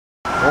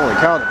Holy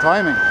cow, the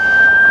timing.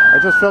 I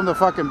just filmed a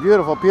fucking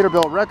beautiful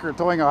Peterbilt record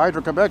towing a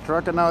Hydro-Quebec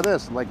truck, and now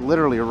this, like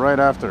literally right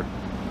after.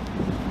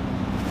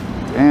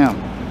 Damn.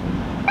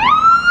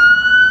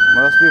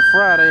 Must be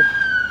Friday.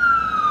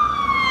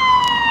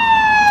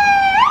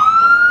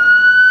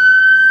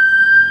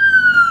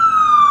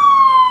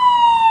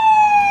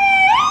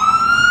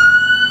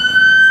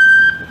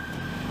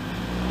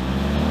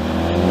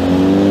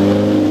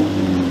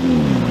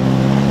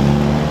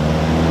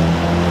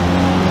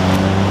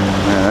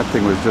 Man, that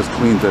thing was just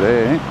clean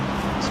today, eh?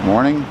 This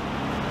morning.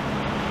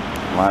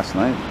 Last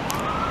night.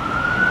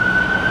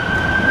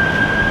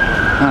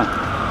 Huh.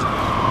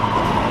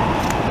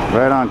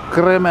 Right on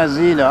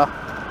Cremazilla.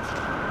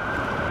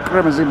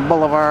 Cremazilla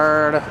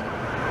Boulevard.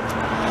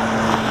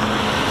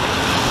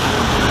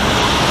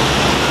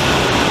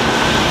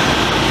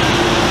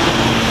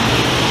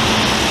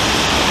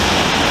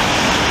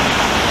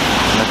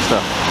 Next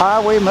up,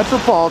 Highway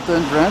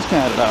Metropolitan,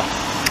 Trans-Canada.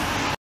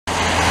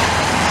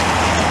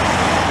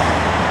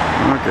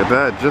 Look at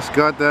that, just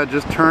got that,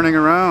 just turning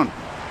around.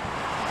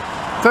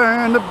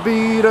 Turn the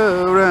beat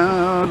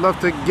around, love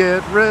to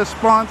get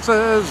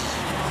responses.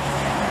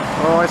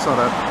 Oh, I saw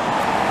that.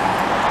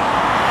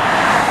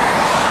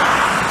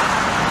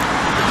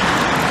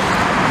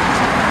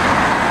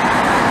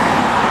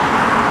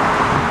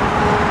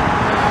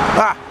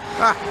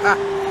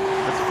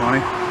 That's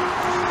funny.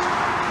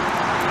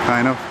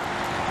 Kind of.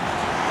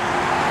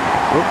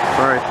 Oops,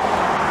 sorry.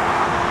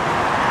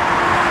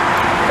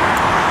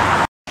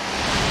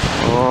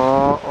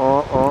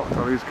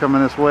 Oh, he's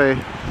coming this way.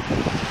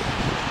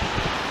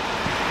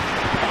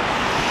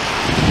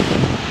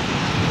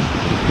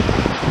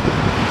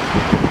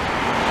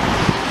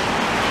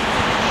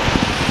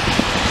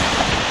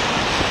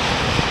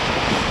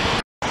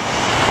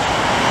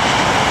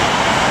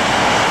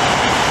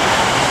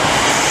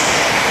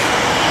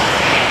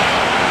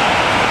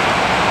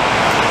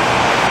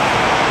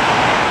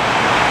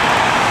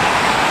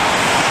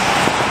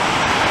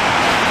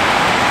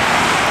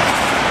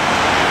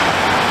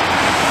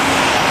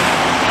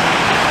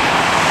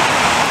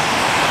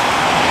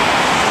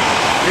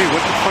 Hey,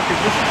 what the fuck is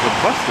this? There's a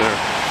bus there.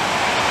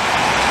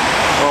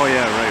 Oh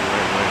yeah, right.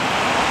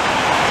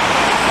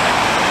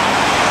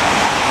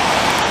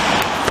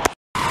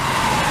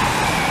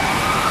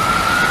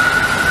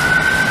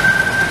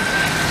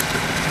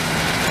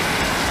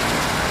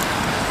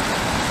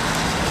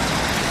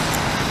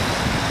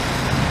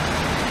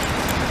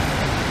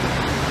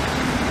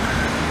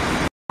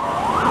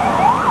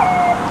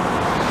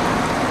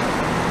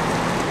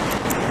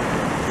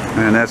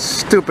 Man, that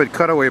stupid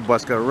cutaway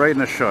bus got right in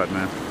the shot,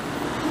 man.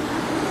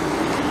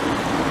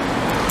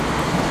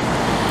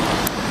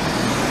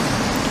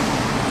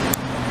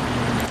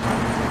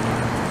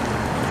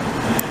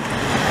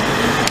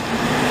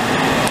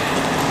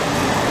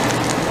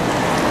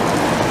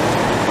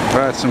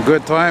 Alright, some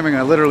good timing.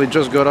 I literally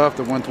just got off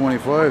the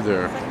 125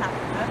 there.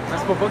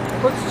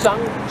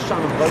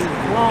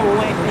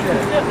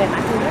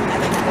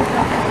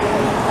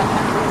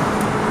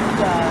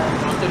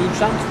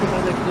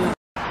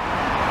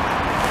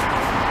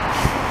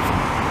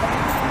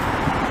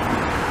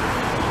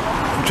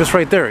 Just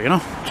right there, you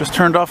know? Just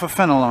turned off a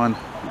Fenelon.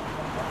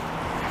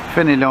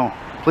 Fenelon.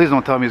 Please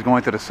don't tell me he's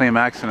going to the same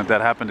accident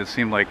that happened, it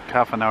seemed like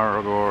half an hour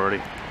ago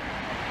already.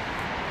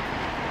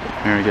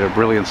 Here you get a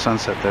brilliant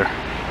sunset there.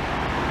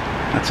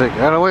 That's it. Get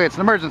out of the way, it's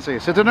an emergency.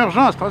 C'est une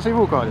urgence,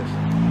 passez-vous, Carlis.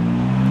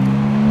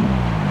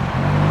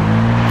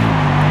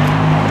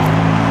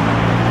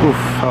 Oof,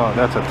 oh,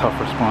 that's a tough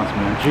response,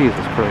 man.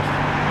 Jesus Christ.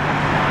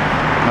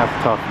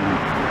 That's tough, man.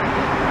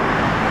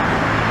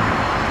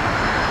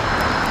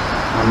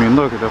 I mean,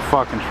 look at the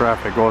fucking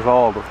traffic. Goes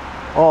all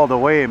the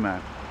way, man.